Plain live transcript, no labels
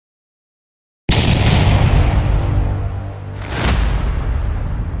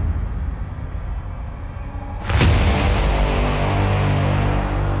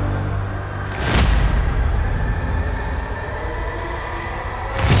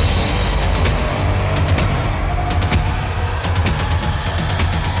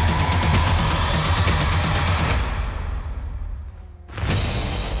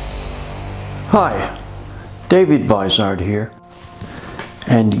Hi, David Vizard here,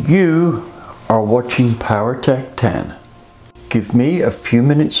 and you are watching PowerTec 10. Give me a few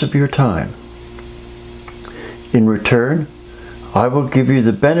minutes of your time. In return, I will give you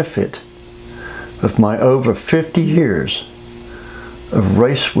the benefit of my over 50 years of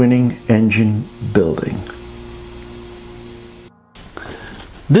race-winning engine building.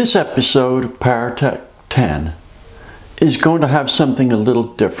 This episode of PowerTec 10 is going to have something a little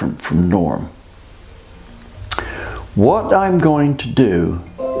different from norm. What I'm going to do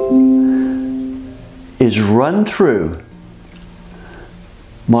is run through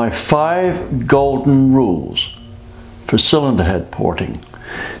my 5 golden rules for cylinder head porting.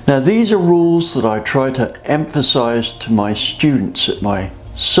 Now, these are rules that I try to emphasize to my students at my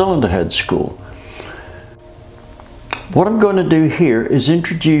cylinder head school. What I'm going to do here is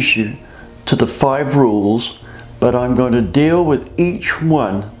introduce you to the 5 rules, but I'm going to deal with each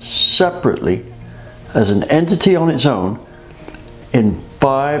one separately as an entity on its own in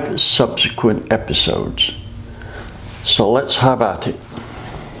 5 subsequent episodes. So let's have at it.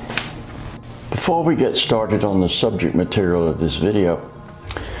 Before we get started on the subject material of this video,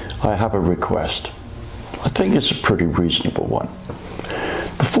 I have a request. I think it's a pretty reasonable one.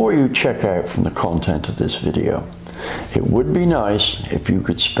 Before you check out from the content of this video, it would be nice if you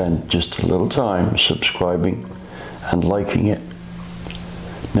could spend just a little time subscribing and liking it.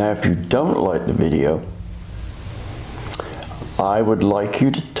 Now, if you don't like the video, I would like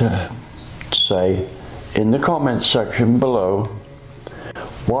you to say in the comments section below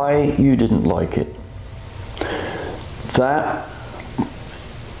why you didn't like it. That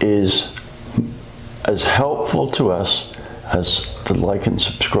is as helpful to us as the like and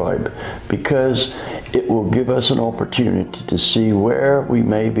subscribe, because it will give us an opportunity to see where we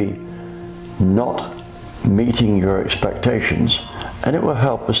may be not meeting your expectations, and it will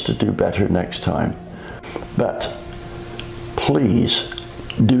help us to do better next time. But please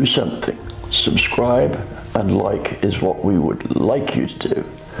do something. Subscribe and like is what we would like you to do.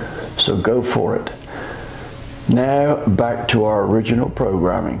 So go for it. Now back to our original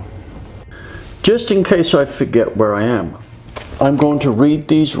programming. Just in case I forget where I am, I'm going to read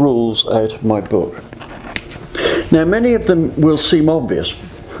these rules out of my book. Now, many of them will seem obvious.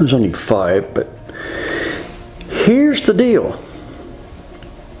 There's only 5, but here's the deal.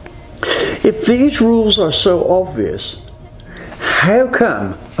 If these rules are so obvious, how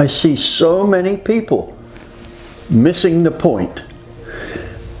come I see so many people missing the point?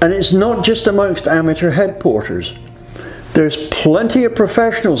 And it's not just amongst amateur head porters. There's plenty of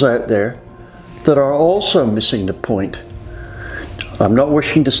professionals out there that are also missing the point. I'm not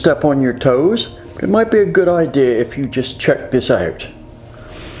wishing to step on your toes, but it might be a good idea if you just check this out.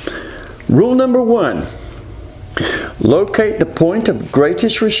 Rule number 1. Locate the point of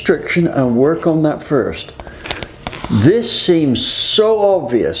greatest restriction and work on that first. This seems so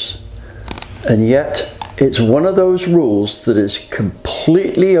obvious, and yet it's one of those rules that is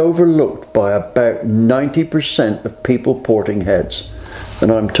completely overlooked by about 90% of people porting heads.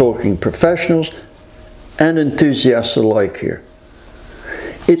 And I'm talking professionals and enthusiasts alike here.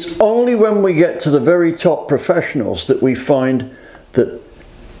 It's only when we get to the very top professionals that we find that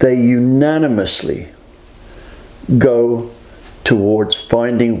they unanimously go towards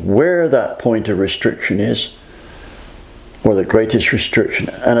finding where that point of restriction is, or the greatest restriction,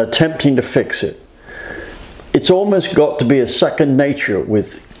 and attempting to fix it. It's almost got to be a second nature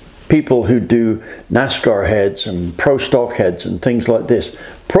with people who do NASCAR heads and pro stock heads and things like this,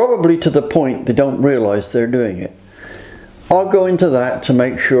 probably to the point they don't realize they're doing it. I'll go into that to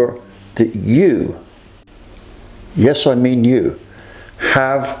make sure that you, yes I mean you,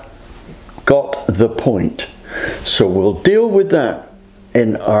 have got the point. So we'll deal with that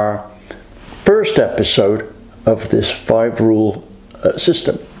in our first episode of this 5 rule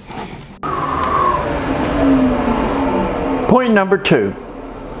system. Point number 2.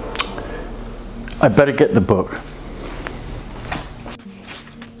 I better get the book.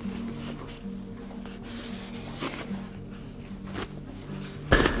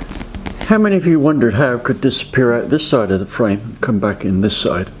 How many of you wondered how it could disappear out this side of the frame and come back in this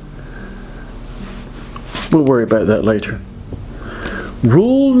side? We'll worry about that later.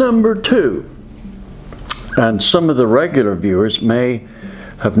 Rule number 2, and some of the regular viewers may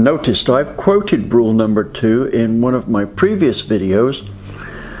have noticed I've quoted rule number 2 in one of my previous videos.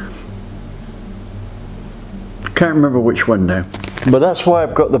 Can't remember which one now, but that's why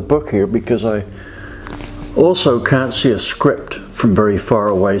I've got the book here, because I also can't see a script from very far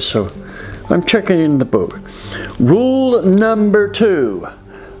away, so I'm checking in the book. Rule number 2.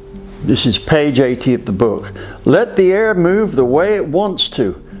 This is page 80 of the book. Let the air move the way it wants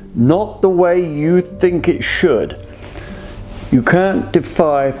to. not the way you think it should. You can't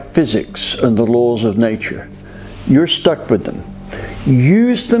defy physics and the laws of nature. You're stuck with them.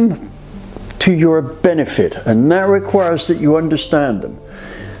 Use them to your benefit, and that requires that you understand them.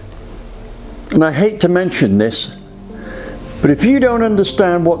 And I hate to mention this, but if you don't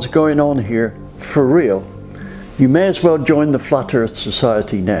understand what's going on here for real, you may as well join the Flat Earth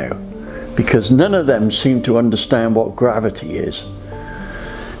Society now, because none of them seem to understand what gravity is.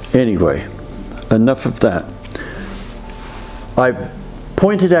 Anyway, enough of that. I've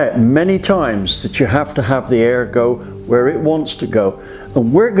pointed out many times that you have to have the air go where it wants to go,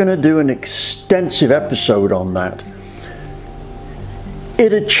 and we're going to do an extensive episode on that.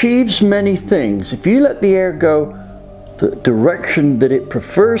 It achieves many things. If you let the air go the direction that it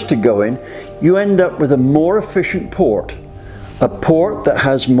prefers to go in, you end up with a more efficient port. A port that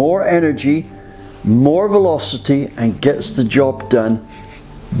has more energy, more velocity, and gets the job done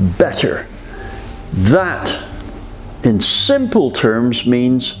better. That, in simple terms,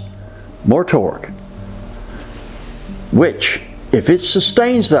 means more torque, which, if it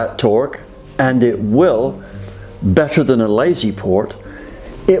sustains that torque, and it will, better than a lazy port,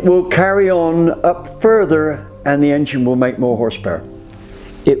 it will carry on up further and the engine will make more horsepower.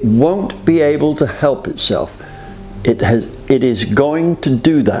 It won't be able to help itself. It is going to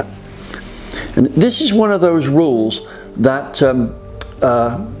do that. And this is one of those rules that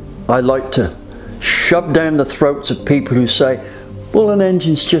I like to shove down the throats of people who say, well, an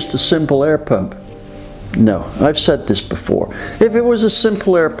engine's just a simple air pump. No, I've said this before. If it was a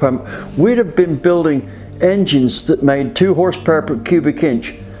simple air pump, we'd have been building engines that made 2 horsepower per cubic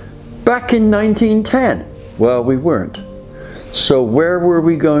inch back in 1910. Well, we weren't. So where were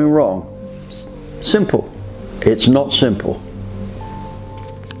we going wrong? Simple. It's not simple.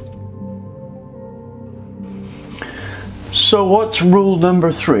 So what's rule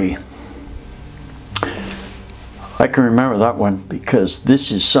number 3? I can remember that one because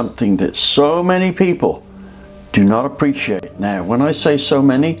this is something that so many people do not appreciate. Now, when I say so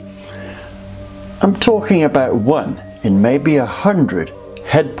many, I'm talking about 1 in maybe 100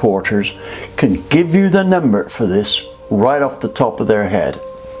 head porters can give you the number for this right off the top of their head.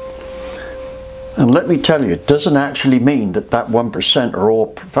 And let me tell you, it doesn't actually mean that that 1% are all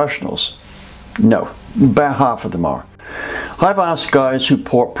professionals. No, about half of them are. I've asked guys who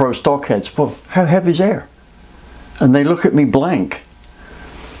port pro stock heads, well, how heavy is air? And they look at me blank.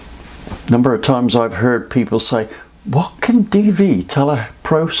 Number of times I've heard people say, what can DV tell a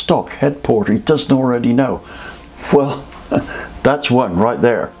pro stock head porter he doesn't already know? Well, that's one right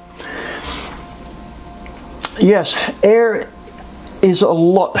there. Yes, air is a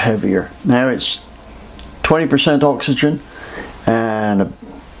lot heavier. Now it's 20% oxygen and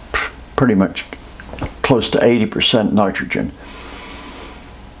pretty much close to 80% nitrogen.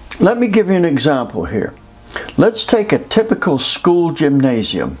 Let me give you an example here. Let's take a typical school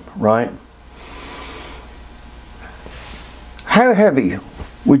gymnasium, right? How heavy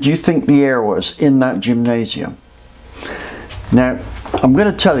would you think the air was in that gymnasium? Now, I'm going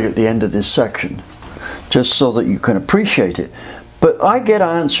to tell you at the end of this section, just so that you can appreciate it. But I get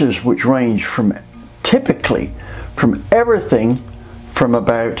answers which range from, typically, from everything from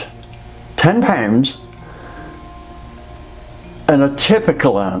about 10 pounds, and a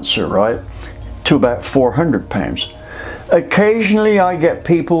typical answer, right, to about 400 pounds. Occasionally I get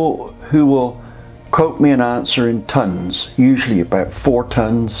people who will quote me an answer in tons, usually about 4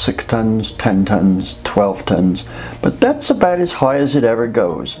 tons, 6 tons, 10 tons, 12 tons, but that's about as high as it ever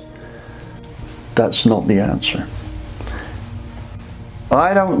goes. That's not the answer.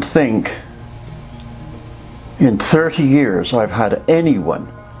 I don't think in 30 years I've had anyone,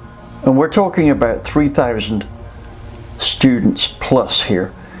 and we're talking about 3,000 students plus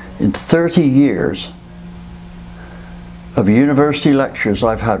here, in 30 years of university lectures,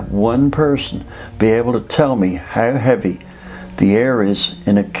 I've had one person be able to tell me how heavy the air is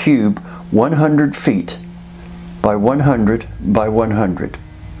in a cube 100 feet by 100 by 100.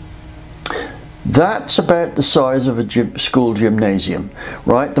 That's about the size of a school gymnasium,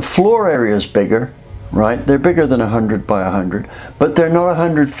 right? The floor area is bigger, right? They're bigger than 100 by 100, but they're not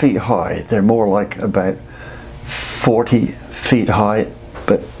 100 feet high. They're more like about 40 feet high,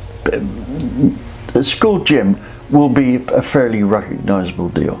 but a school gym will be a fairly recognizable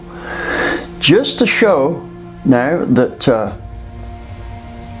deal. Just to show now that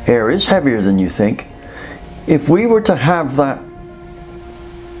air is heavier than you think, if we were to have that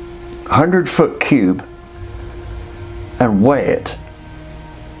 100-foot cube and weigh it,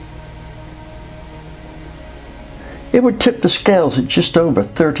 it would tip the scales at just over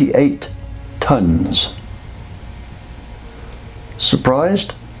 38 tons.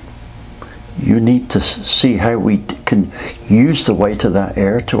 Surprised? you need to see how we can use the weight of that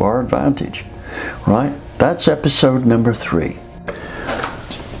air to our advantage, right? That's episode number 3.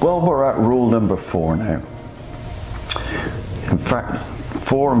 Well, we're at rule number 4 now. In fact,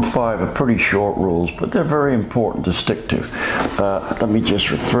 4 and 5 are pretty short rules, but they're very important to stick to. Let me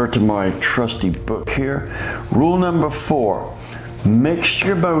just refer to my trusty book here. Rule number 4,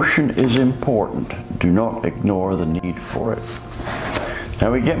 mixture motion is important. Do not ignore the need for it.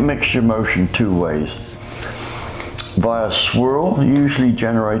 Now we get mixture motion 2 ways. Via swirl, usually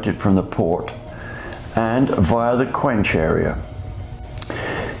generated from the port, and via the quench area.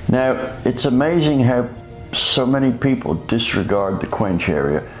 Now, it's amazing how so many people disregard the quench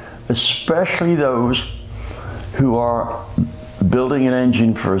area, especially those who are building an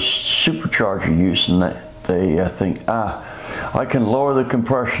engine for a supercharger use, and they think, I can lower the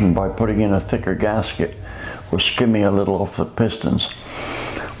compression by putting in a thicker gasket or skimming a little off the pistons.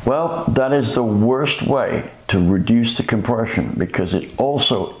 Well, that is the worst way to reduce the compression, because it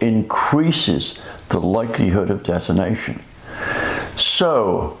also increases the likelihood of detonation.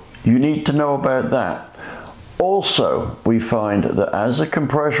 So you need to know about that. Also, we find that as the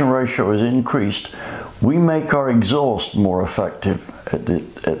compression ratio is increased, we make our exhaust more effective at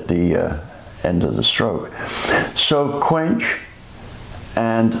the end of the stroke. So quench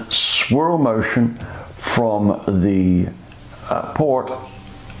and swirl motion from the port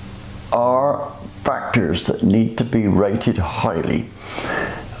are factors that need to be rated highly.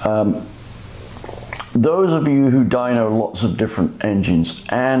 Those of you who dyno lots of different engines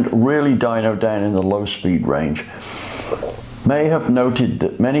and really dyno down in the low speed range may have noted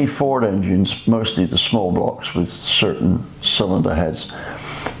that many Ford engines, mostly the small blocks with certain cylinder heads,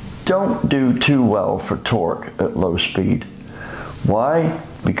 don't do too well for torque at low speed. Why?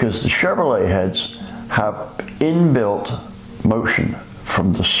 Because the Chevrolet heads have inbuilt motion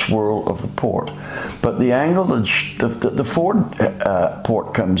from the swirl of the port, but the angle that the Ford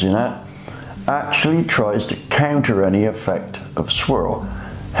port comes in at actually tries to counter any effect of swirl,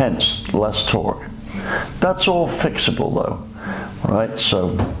 hence less torque. That's all fixable though, right?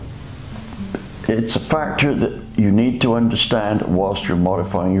 So it's a factor that you need to understand whilst you're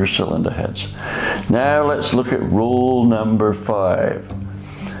modifying your cylinder heads. Now let's look at rule number 5.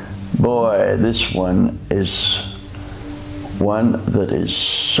 Boy, this one is one that is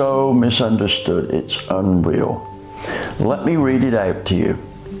so misunderstood, it's unreal. Let me read it out to you.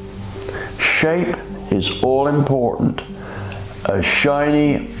 Shape is all important. A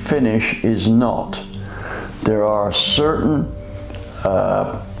shiny finish is not. There are certain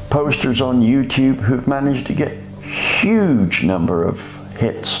posters on YouTube who've managed to get huge number of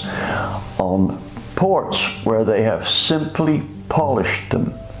hits on ports where they have simply polished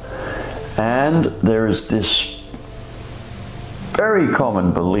them. And there is this very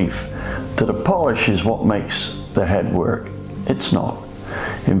common belief that a polish is what makes the head work. It's not.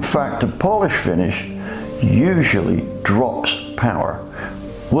 In fact, a polish finish usually drops power.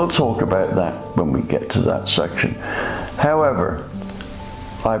 We'll talk about that when we get to that section. However,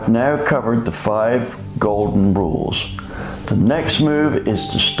 I've now covered the 5 golden rules. The next move is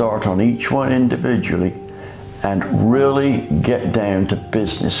to start on each one individually and really get down to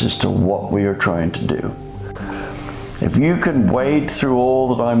business as to what we are trying to do. If you can wade through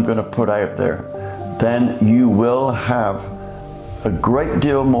all that I'm going to put out there, then you will have a great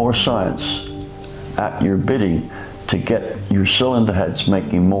deal more science at your bidding to get your cylinder heads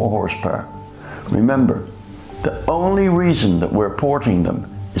making more horsepower. Remember, the only reason that we're porting them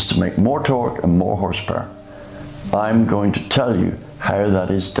is to make more torque and more horsepower. I'm going to tell you how that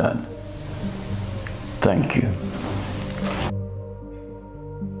is done. Thank you.